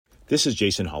This is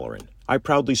Jason Holleran. I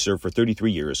proudly served for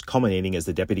 33 years, culminating as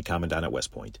the Deputy Commandant at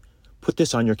West Point. Put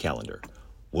this on your calendar.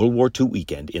 World War II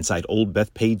weekend inside Old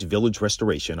Bethpage Village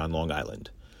Restoration on Long Island.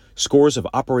 Scores of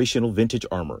operational vintage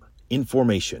armor. In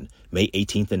formation, May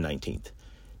 18th and 19th.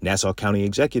 Nassau County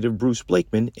Executive Bruce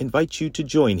Blakeman invites you to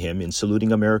join him in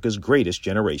saluting America's greatest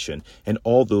generation and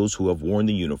all those who have worn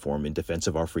the uniform in defense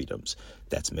of our freedoms.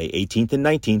 That's May 18th and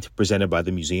 19th, presented by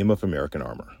the Museum of American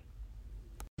Armor.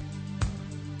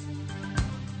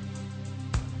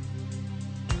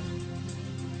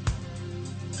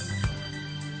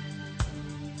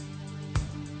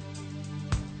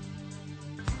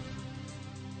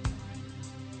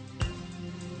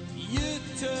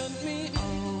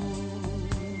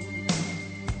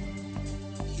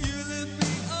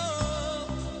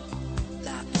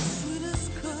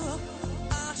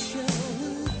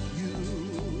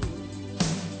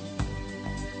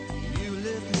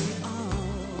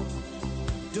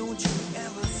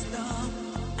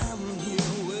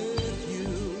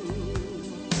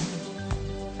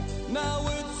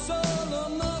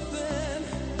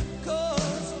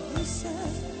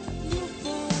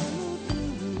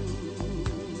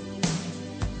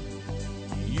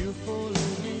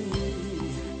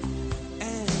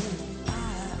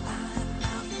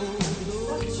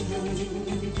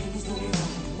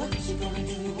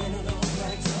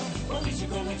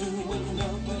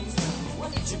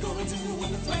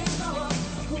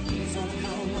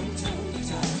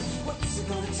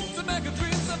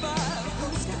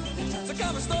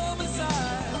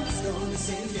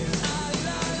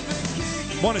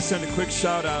 Want to send a quick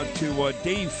shout out to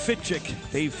Dave Fitchick.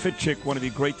 Dave Fitchick, one of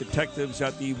the great detectives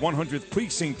at the 100th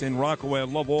Precinct in Rockaway. I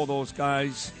love all those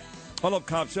guys. I love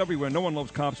cops everywhere. No one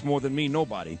loves cops more than me,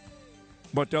 nobody.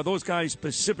 But those guys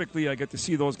specifically, I get to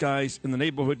see those guys in the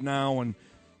neighborhood now. And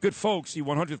good folks, the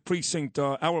 100th Precinct,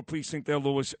 our precinct there,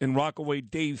 Lewis, in Rockaway.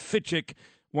 Dave Fitchick,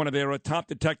 one of their top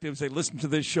detectives. They listen to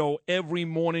this show every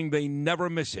morning. They never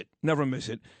miss it. Never miss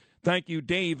it. Thank you,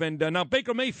 Dave. And now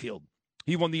Baker Mayfield.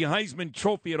 He won the Heisman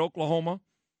Trophy at Oklahoma,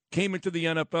 came into the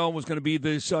NFL, was going to be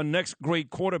this next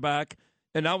great quarterback,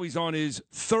 and now he's on his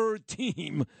third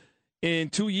team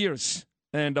in 2 years.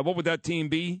 And what would that team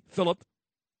be, Philip?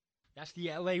 That's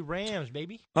the L.A. Rams,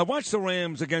 baby. I watched the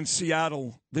Rams against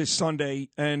Seattle this Sunday,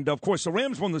 and, of course, the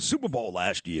Rams won the Super Bowl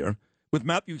last year with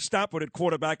Matthew Stafford at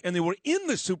quarterback, and they were in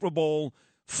the Super Bowl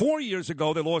 4 years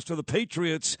ago. They lost to the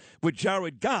Patriots with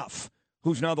Jared Goff,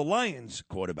 who's now the Lions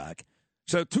quarterback.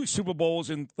 So 2 Super Bowls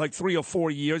in like 3 or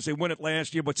 4 years. They win it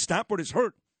last year, but Stafford is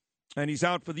hurt, and he's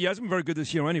out for the – he hasn't been very good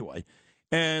this year anyway.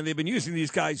 And they've been using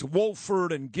these guys,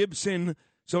 Wolford and Gibson.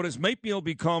 So does Mayfield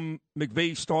become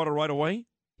McVay's starter right away?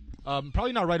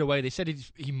 Probably not right away. They said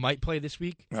he might play this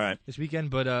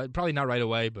weekend, but probably not right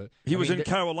away. But he was in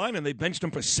Carolina, and they benched him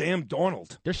for Sam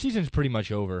Darnold. Their season's pretty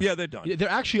much over. Yeah, they're done. They're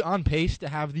actually on pace to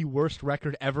have the worst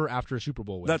record ever after a Super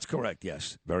Bowl win. That's correct,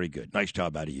 yes. Very good. Nice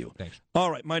job out of you. Thanks.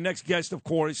 All right, my next guest, of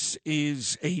course,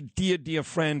 is a dear, dear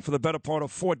friend for the better part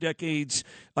of 4 decades.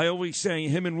 I always say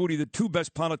him and Rudy, the 2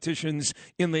 best politicians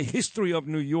in the history of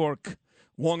New York.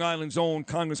 Long Island's own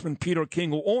Congressman Peter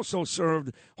King, who also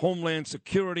served Homeland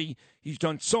Security. He's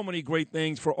done so many great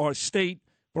things for our state,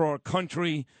 for our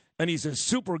country, and he's a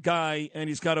super guy, and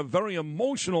he's got a very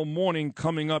emotional morning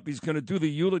coming up. He's going to do the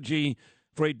eulogy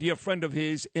for a dear friend of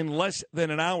his in less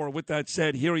than an hour. With that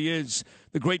said, here he is,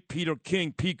 the great Peter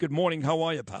King. Pete, good morning. How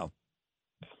are you, pal?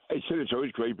 Hey, Sid, it's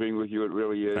always great being with you. It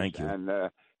really is. Thank you. And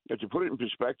to put it in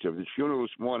perspective, this funeral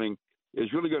this morning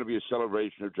is really going to be a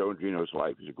celebration of Joe Gino's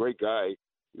life. He's a great guy.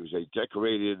 He was a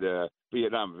decorated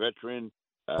Vietnam veteran.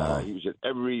 He was at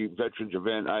every veterans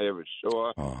event I ever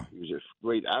saw. He was a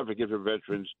great advocate for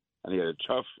veterans, and he had a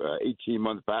tough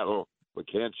 18-month battle with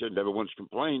cancer. Never once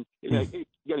complained. Again,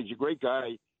 he's a great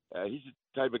guy. He's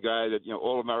the type of guy that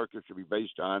all America should be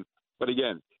based on. But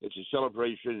again, it's a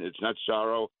celebration. It's not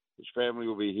sorrow. His family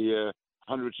will be here.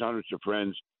 Hundreds and hundreds of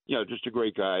friends. Just a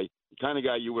great guy. The kind of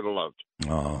guy you would have loved.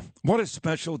 What a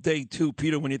special day, too,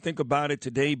 Peter, when you think about it,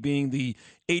 today being the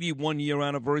 81-year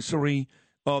anniversary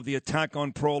of the attack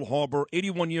on Pearl Harbor.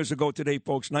 81 years ago today,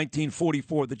 folks,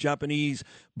 1944, the Japanese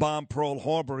bombed Pearl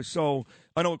Harbor. So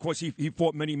I know, of course, he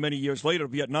fought many, many years later,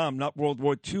 Vietnam, not World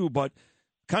War II, but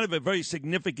kind of a very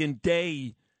significant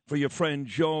day for your friend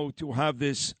Joe to have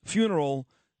this funeral.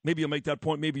 Maybe you'll make that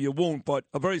point, maybe you won't, but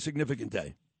a very significant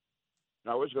day.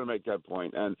 I was going to make that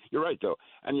point, and you're right, though.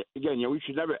 And again, we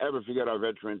should never ever forget our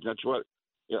veterans. That's what,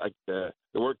 the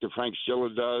work that Frank Stiller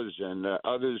does and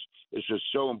others is just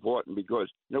so important because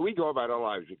we go about our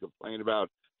lives. We complain about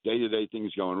day-to-day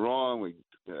things going wrong. We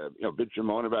bitch and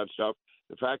moan about stuff.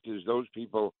 The fact is, those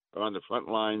people are on the front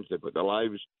lines. They put their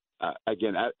lives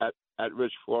again, at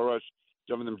risk for us.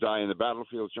 Some of them die in the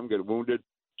battlefield. Some get wounded.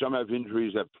 Some have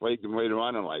injuries that plague them later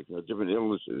on in life, different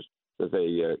illnesses that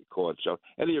they caught. So,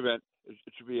 in any event, it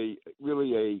should be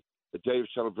really a day of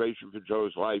celebration for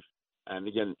Joe's life. And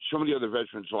again, so many other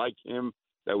veterans like him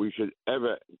that we should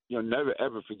never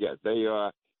ever forget. They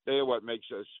are what makes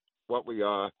us what we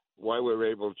are. Why we're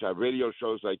able to have radio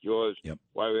shows like yours. Yep.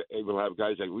 Why we're able to have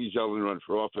guys like Lee Zeldin run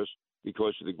for office.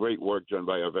 Because of the great work done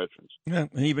by our veterans. Yeah,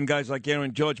 and even guys like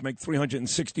Aaron Judge make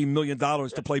 $360 million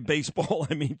to play baseball.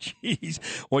 I mean, geez.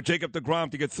 Or Jacob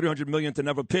deGrom to get $300 million to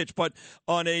never pitch. But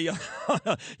on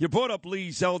you brought up Lee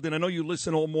Zeldin. I know you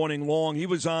listen all morning long. He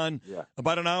was on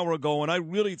about an hour ago, and I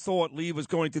really thought Lee was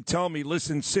going to tell me,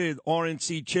 listen, Sid,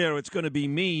 RNC chair, it's going to be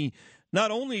me. Not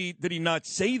only did he not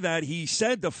say that, he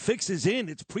said the fix is in.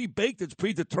 It's pre-baked. It's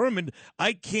predetermined.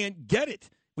 I can't get it.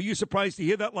 Were you surprised to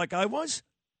hear that like I was?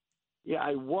 Yeah,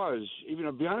 I was. Even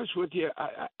to be honest with you,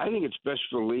 I think it's best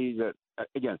for Lee that,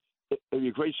 again, it'd be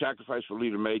a great sacrifice for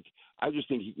Lee to make. I just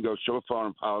think he can go so far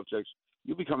in politics.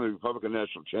 You become the Republican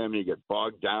National Chairman, you get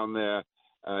bogged down there.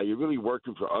 You're really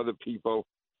working for other people.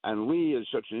 And Lee is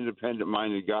such an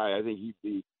independent-minded guy. I think he'd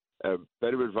be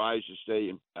better advised to stay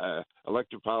in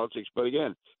elective politics. But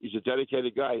again, he's a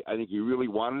dedicated guy. I think he really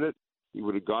wanted it. He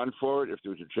would have gone for it if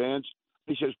there was a chance.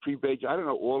 He says pre-baked. I don't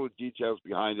know all the details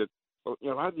behind it. Well, a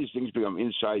lot of these things become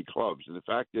inside clubs, and the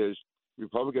fact is, the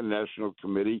Republican National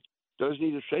Committee does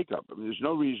need a shakeup. I mean, there's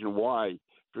no reason why.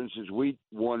 For instance, we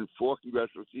won 4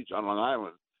 congressional seats on Long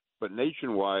Island, but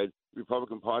nationwide, the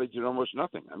Republican Party did almost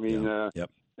nothing. I mean,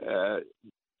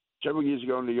 several years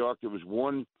ago in New York, there was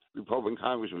one Republican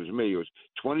congressman. It was me. It was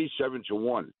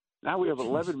 27-1. Now we have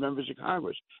 11 members of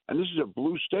Congress, and this is a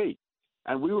blue state.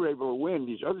 And we were able to win.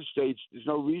 These other states, there's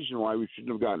no reason why we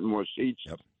shouldn't have gotten more seats.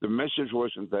 Yep. The message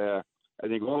wasn't there. I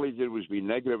think all he did was be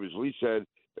negative. As Lee said,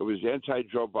 it was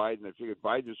anti-Joe Biden. I figured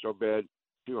Biden is so bad,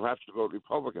 people have to vote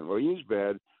Republican. Well, he is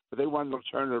bad, but they wanted an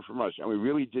alternative from us, and we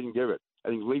really didn't give it. I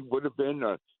think Lee would have been,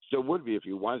 still would be if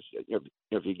he wants,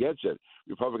 if he gets it,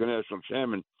 Republican National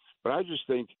Chairman. But I just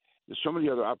think there's so many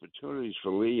other opportunities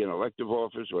for Lee in elective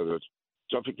office, whether it's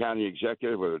Suffolk County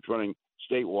Executive, whether it's running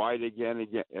statewide again,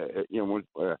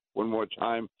 one more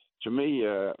time. To me,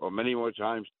 or many more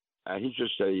times, he's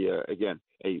just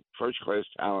a first-class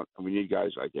talent, and we need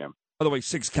guys like him. By the way,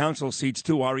 6 council seats,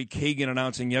 too. Ari Kagan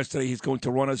announcing yesterday he's going to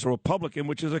run as a Republican,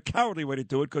 which is a cowardly way to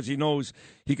do it because he knows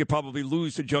he could probably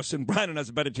lose to Justin Brannan, has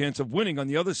a better chance of winning on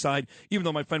the other side, even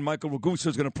though my friend Michael Ragusa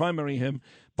is going to primary him.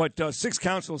 But 6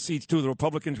 council seats, too. The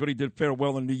Republicans really did fare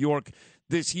well in New York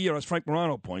this year, as Frank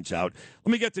Morano points out.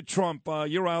 Let me get to Trump.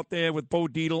 You're out there with Bo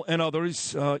Dietl and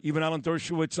others, even Alan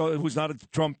Dershowitz, who's not a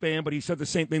Trump fan, but he said the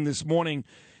same thing this morning.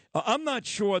 I'm not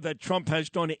sure that Trump has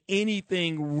done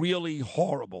anything really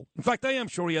horrible. In fact, I am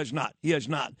sure he has not. He has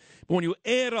not. But when you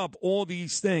add up all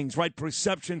these things, right,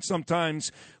 perception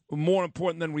sometimes more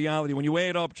important than reality. When you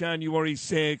add up January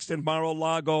 6th and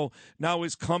Mar-a-Lago, now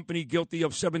his company guilty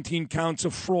of 17 counts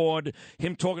of fraud,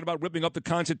 him talking about ripping up the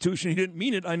Constitution. He didn't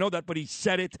mean it. I know that, but he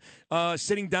said it.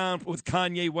 Sitting down with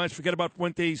Kanye West, forget about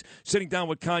Fuentes, sitting down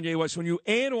with Kanye West. When you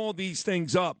add all these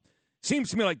things up,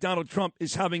 seems to me like Donald Trump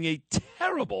is having a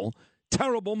terrible,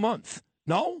 terrible month.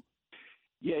 No?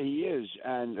 Yeah, he is.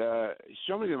 And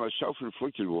so many of them are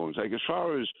self-inflicted wounds. Like as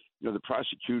far as the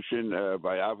prosecution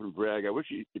by Alvin Bragg, I wish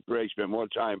Bragg spent more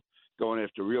time going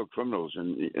after real criminals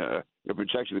and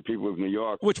protecting the people of New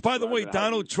York. Which, by the way,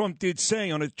 Donald Trump did say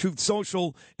on a Truth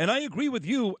Social, and I agree with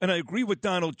you, and I agree with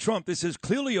Donald Trump, this is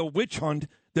clearly a witch hunt.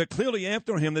 They're clearly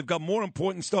after him. They've got more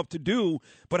important stuff to do.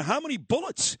 But how many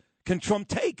bullets can Trump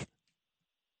take?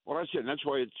 Well, that's it. And that's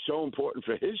why it's so important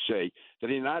for his sake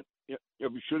that he not be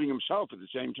shooting himself at the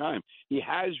same time. He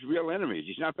has real enemies.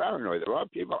 He's not paranoid. There are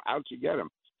people out to get him.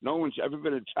 No one's ever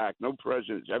been attacked. No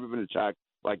president's ever been attacked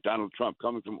like Donald Trump,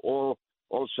 coming from all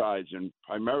sides, and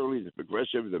primarily the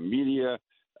progressive, the media,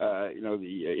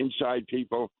 the inside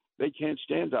people. They can't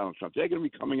stand Donald Trump. They're going to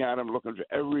be coming at him looking for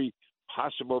every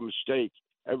possible mistake,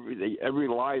 every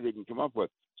lie they can come up with.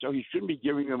 So he shouldn't be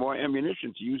giving them more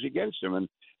ammunition to use against him. And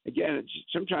again,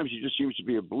 sometimes he just seems to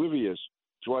be oblivious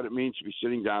to what it means to be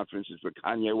sitting down, for instance, with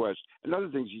Kanye West and other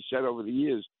things he said over the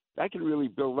years. That can really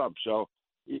build up. So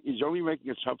he's only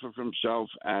making it tougher for himself.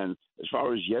 And as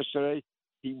far as yesterday,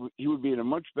 he would be in a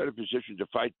much better position to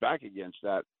fight back against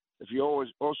that if he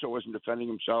also wasn't defending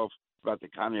himself about the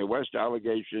Kanye West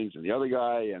allegations and the other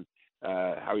guy and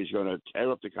how he's going to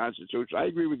tear up the Constitution. I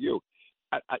agree with you.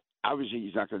 Obviously,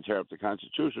 he's not going to tear up the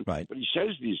Constitution, right. But he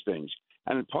says these things.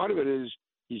 And part of it is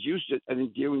he's used to, I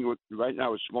think, dealing with right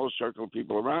now a small circle of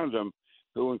people around him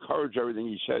who encourage everything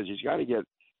he says. He's got to get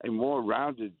a more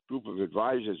rounded group of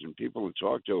advisors and people to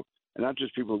talk to, and not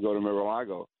just people who go to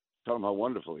Mar-a-Lago. Tell him how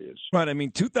wonderful he is. Right. I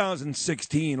mean,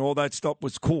 2016, all that stuff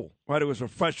was cool. Right. It was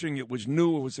refreshing. It was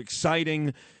new. It was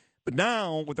exciting. But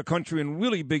now, with the country in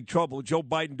really big trouble, Joe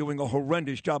Biden doing a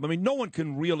horrendous job. I mean, no one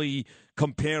can really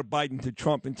compare Biden to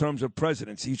Trump in terms of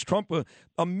presidency. He's Trump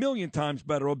a million times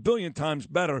better, a billion times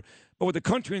better. But with the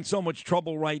country in so much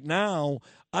trouble right now,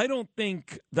 I don't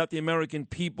think that the American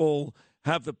people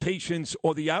have the patience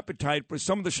or the appetite for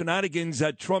some of the shenanigans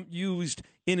that Trump used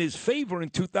in his favor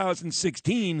in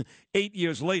 2016, 8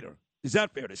 years later. Is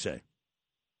that fair to say?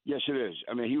 Yes, it is.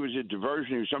 I mean, he was a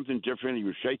diversion. He was something different. He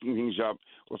was shaking things up.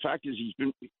 Well, the fact is he's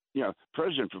been,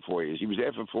 president for 4 years. He was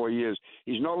there for 4 years.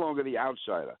 He's no longer the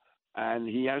outsider. And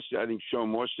he has to, I think, show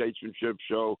more statesmanship,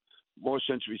 show more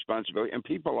sense of responsibility. And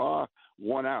people are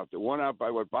worn out. They're worn out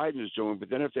by what Biden is doing. But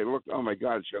then if they look, oh, my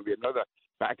God, it's going to be another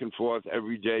back and forth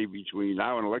every day between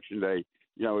now and Election Day,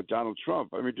 with Donald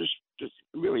Trump. I mean, just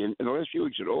really, in the last few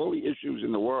weeks, at all the issues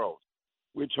in the world,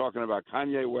 we're talking about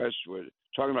Kanye West, we're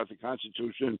talking about the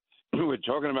Constitution, we're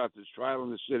talking about this trial in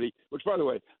the city, which, by the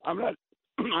way, I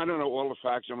don't know all the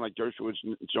facts. I'm like Dershowitz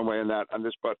in some way on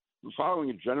this, but I'm following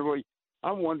it generally.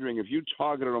 I'm wondering if you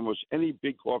targeted almost any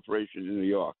big corporation in New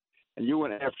York and you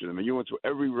went after them and you went through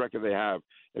every record they have,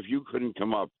 if you couldn't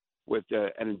come up with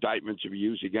an indictment to be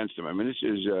used against them. I mean, this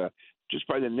is just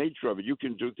by the nature of it. You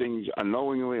can do things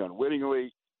unknowingly,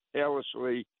 unwittingly,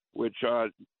 carelessly, which are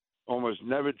almost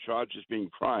never charged as being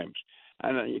crimes.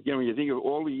 And again, when you think of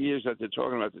all the years that they're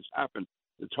talking about this happened,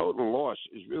 the total loss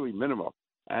is really minimal.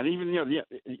 And even the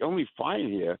only fine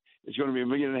here is going to be $1.5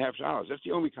 million. That's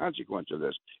the only consequence of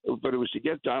this. But it was to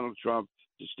get Donald Trump,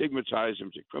 to stigmatize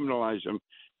him, to criminalize him,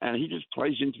 and he just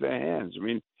plays into their hands. I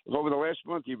mean, if over the last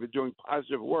month you've been doing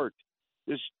positive work,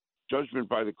 this judgment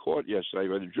by the court yesterday,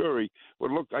 by the jury,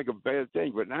 would look like a bad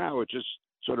thing. But now it just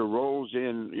sort of rolls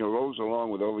along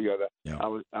with all the other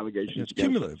allegations. It's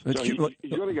cumulative. He's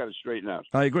really got to straighten out.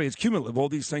 I agree. It's cumulative. All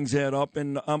these things add up,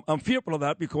 and I'm fearful of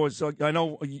that because I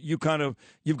know you've gone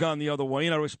the other way,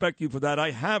 and I respect you for that.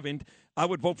 I haven't. I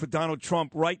would vote for Donald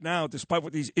Trump right now, despite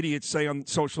what these idiots say on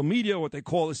social media, what they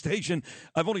call the station.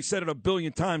 I've only said it a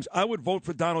billion times. I would vote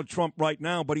for Donald Trump right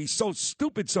now, but he's so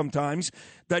stupid sometimes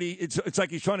that it's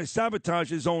like he's trying to sabotage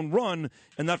his own run,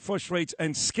 and that frustrates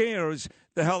and scares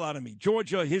the hell out of me.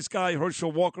 Georgia, his guy,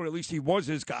 Herschel Walker, at least he was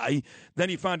his guy. Then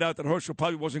he found out that Herschel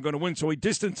probably wasn't going to win, so he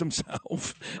distanced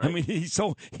himself. Right. I mean, he's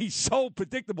so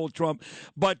predictable, Trump.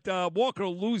 But Walker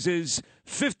loses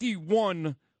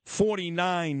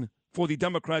 51-49 for the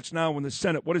Democrats now in the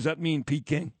Senate. What does that mean, Pete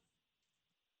King?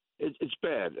 It's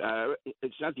bad.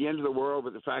 It's not the end of the world,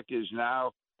 but the fact is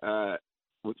now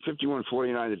with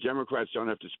 51-49, the Democrats don't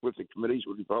have to split the committees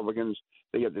with Republicans.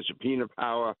 They get the subpoena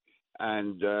power.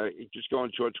 And just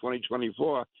going toward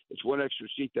 2024, it's one extra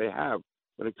seat they have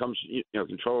when it comes to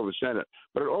control of the Senate.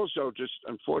 But it also just,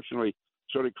 unfortunately,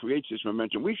 sort of creates this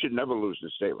momentum. We should never lose in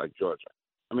a state like Georgia.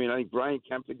 I mean, I think Brian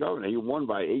Kemp, the governor, he won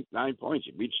by 8-9 points.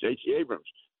 He beat Stacey Abrams,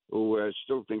 who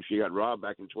still thinks she got robbed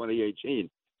back in 2018.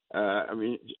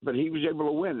 But he was able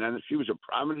to win. And she was a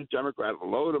prominent Democrat, a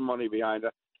load of money behind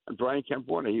her. And Brian Kemp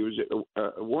won it. He was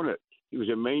won it. He was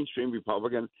a mainstream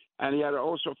Republican, and he had to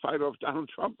also fight off Donald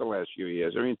Trump the last few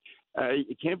years. I mean,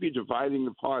 it can't be dividing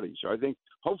the party. So I think,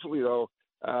 hopefully, though,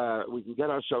 we can get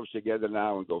ourselves together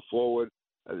now and go forward.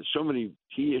 There's so many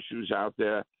key issues out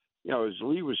there. As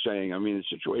Lee was saying, I mean, the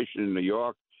situation in New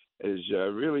York is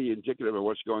really indicative of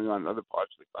what's going on in other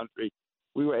parts of the country.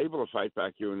 We were able to fight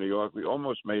back here in New York. We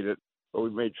almost made it, but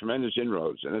we've made tremendous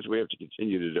inroads, and that's what we have to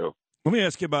continue to do. Let me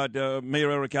ask you about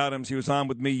Mayor Eric Adams. He was on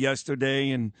with me yesterday,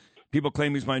 and people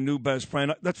claim he's my new best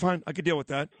friend. That's fine. I could deal with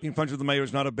that. Being friends with the mayor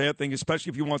is not a bad thing,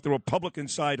 especially if you want the Republican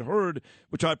side heard,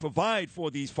 which I provide for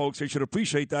these folks. They should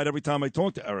appreciate that every time I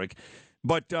talk to Eric.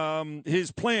 But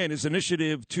his plan, his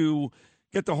initiative to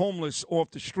get the homeless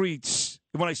off the streets,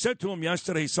 when I said to him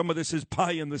yesterday, some of this is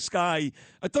pie in the sky,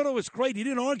 I thought it was great. He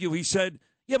didn't argue. He said,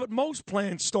 yeah, but most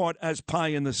plans start as pie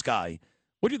in the sky.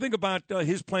 What do you think about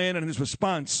his plan and his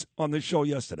response on this show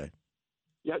yesterday?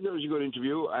 Yeah, that was a good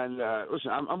interview. And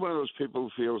listen, I'm one of those people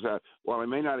who feels that while I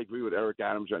may not agree with Eric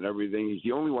Adams on everything, he's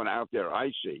the only one out there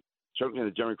I see, certainly in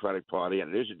the Democratic Party,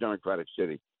 and it is a Democratic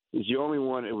city. He's the only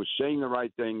one who was saying the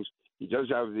right things. He does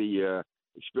have the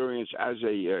experience as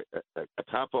a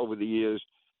cop over the years.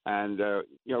 And,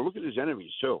 look at his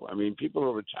enemies, too. I mean, people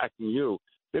who are attacking you,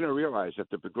 they don't realize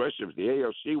that the progressives, the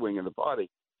AOC wing of the party,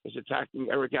 is attacking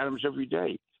Eric Adams every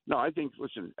day. No, I think,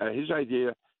 listen, his idea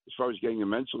as far as getting the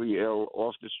mentally ill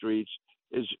off the streets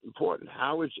is important.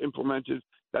 How it's implemented,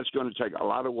 that's going to take a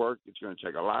lot of work. It's going to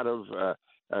take a lot of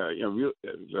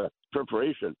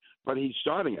preparation, but he's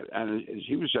starting it. And as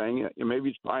he was saying, maybe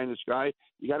it's pie in the sky.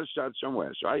 You got to start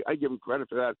somewhere. So I give him credit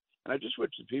for that. And I just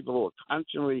wish the people who are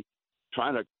constantly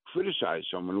trying to criticize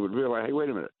someone would realize, hey, wait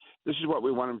a minute, this is what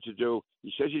we want him to do.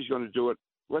 He says he's going to do it.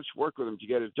 Let's work with him to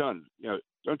get it done.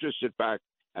 Don't just sit back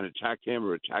and attack him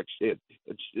or attack Sid.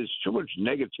 There's too much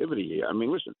negativity here. I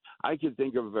mean, listen, I can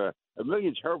think of a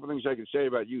million terrible things I could say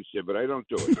about you, Sid, but I don't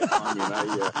do it.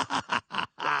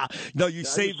 No, you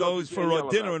save those for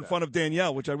dinner in front of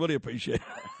Danielle, which I really appreciate.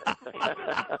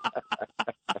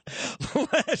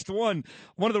 Last one.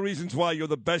 One of the reasons why you're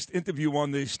the best interview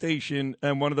on this station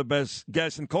and one of the best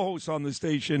guests and co-hosts on the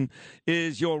station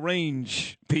is your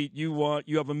range, Pete. You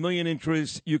have a million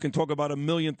interests. You can talk about a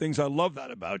million things. I love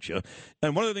that about you.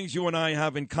 And one of the things you and I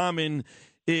have in common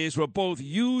is we're both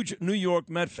huge New York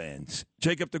Met fans.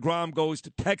 Jacob deGrom goes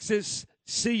to Texas.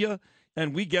 See ya.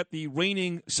 And we get the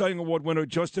reigning Cy Young Award winner,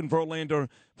 Justin Verlander,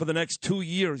 for the next 2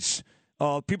 years.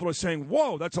 People are saying,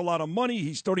 whoa, that's a lot of money.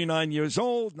 He's 39 years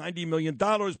old, $90 million,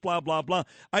 blah, blah, blah.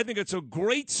 I think it's a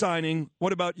great signing.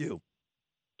 What about you?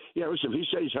 Yeah, listen, if he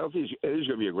stays healthy, it is going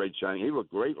to be a great signing. He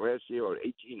looked great last year,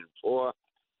 18-4.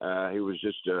 He was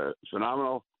just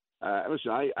phenomenal.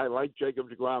 Listen, I like Jacob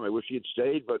deGrom. I wish he had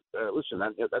stayed, but listen,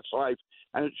 that's life.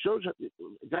 And it shows a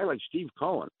guy like Steve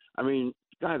Cohen. I mean,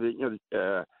 guy that,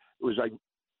 it was like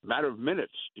a matter of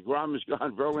minutes. deGrom is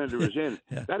gone. Verlander is in.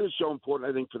 Yeah. That is so important,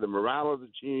 I think, for the morale of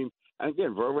the team. And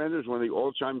again, Verlander is one of the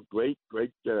all-time great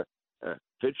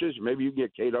pitchers. Maybe you can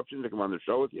get Kate Upton to come on the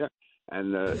show with you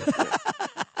and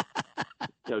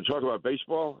talk about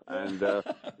baseball. And no,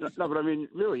 but I mean,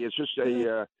 really, it's just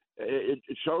it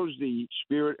shows the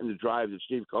spirit and the drive that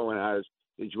Steve Cohen has.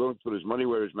 He's willing to put his money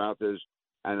where his mouth is.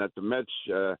 And at the Mets,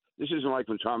 this isn't like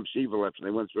when Tom Seaver left and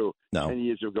they went through 10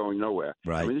 years of going nowhere.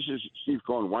 Right. I mean, this is Steve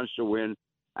Cohen wants to win.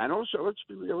 And also, let's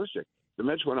be realistic. The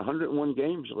Mets won 101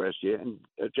 games last year, and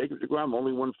Jacob deGrom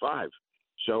only won 5.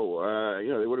 So,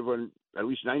 they would have won at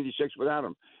least 96 without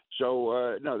him.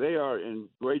 So, no, they are in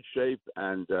great shape.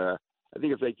 And I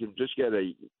think if they can just get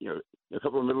a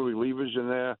couple of middle relievers in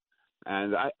there,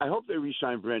 and I hope they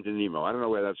re-sign Brandon Nimmo. I don't know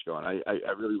where that's going. I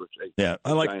really would say. Yeah,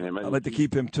 I like to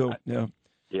keep him too. Yeah.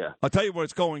 Yeah. I'll tell you where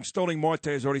it's going. Sterling Marte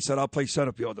has already said, I'll play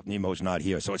center field if Nemo's not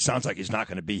here. So it sounds like he's not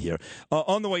going to be here.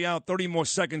 On the way out, 30 more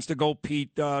seconds to go,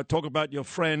 Pete. Talk about your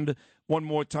friend one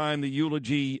more time, the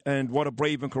eulogy, and what a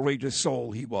brave and courageous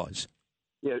soul he was.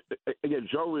 Yeah, again,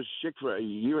 Joe was sick for a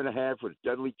year and a half with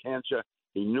deadly cancer.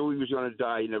 He knew he was going to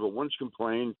die. He never once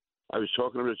complained. I was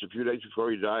talking to him just a few days before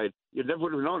he died. You never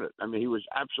would have known it. I mean, he was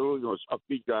absolutely the most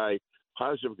upbeat guy,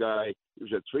 positive guy. He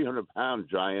was a 300-pound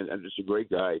giant and just a great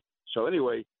guy. So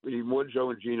anyway, we need more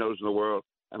Joe and Ginos in the world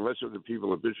and less of the people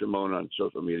that bitch and moan on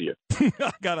social media.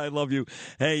 God, I love you.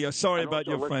 Hey, sorry about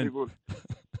your friend.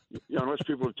 Unless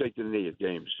people take the knee at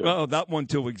games. So. Oh, that one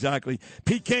too, exactly.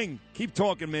 Pete King, keep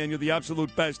talking, man. You're the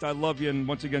absolute best. I love you, and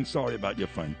once again, sorry about your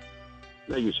friend.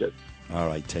 Thank you, Sid. All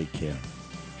right, take care.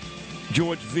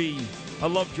 George V. I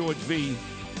love George V.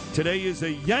 Today is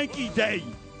a Yankee day,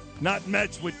 not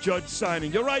Mets with Judge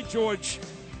signing. You're right, George.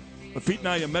 But Pete and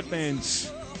I are Met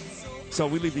fans. So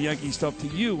we leave the Yankee stuff to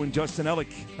you and Justin Ellick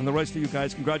and the rest of you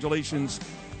guys. Congratulations.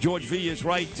 George V. is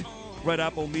right. Red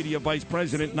Apple Media Vice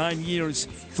President, 9 years,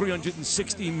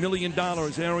 $360 million.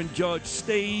 Aaron Judge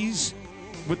stays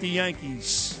with the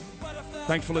Yankees.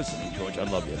 Thanks for listening, George. I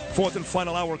love you. Fourth and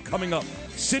final hour coming up.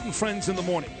 Sid and Friends in the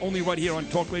morning, only right here on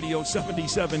Talk Radio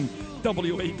 77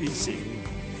 WABC.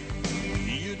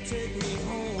 You take me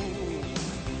home,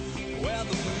 where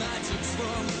the magic's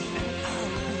from.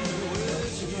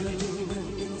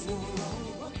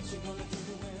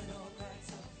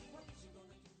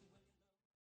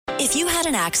 If you had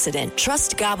an accident,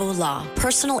 trust Gabo Law,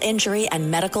 personal injury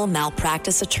and medical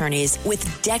malpractice attorneys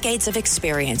with decades of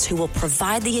experience who will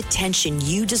provide the attention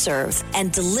you deserve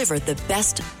and deliver the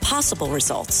best possible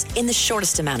results in the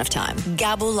shortest amount of time.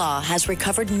 Gabo Law has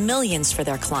recovered millions for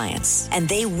their clients, and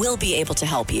they will be able to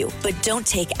help you. But don't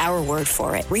take our word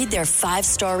for it. Read their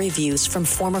 5-star reviews from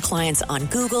former clients on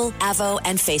Google, Avo,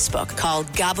 and Facebook. Call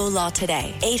Gabo Law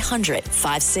today,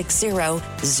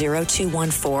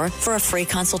 800-560-0214 for a free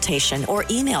consultation, or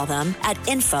email them at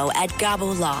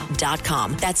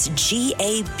info@gabolaw.com. That's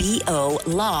GABO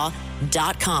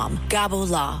law.com. Gabo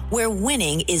Law, where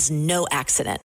winning is no accident.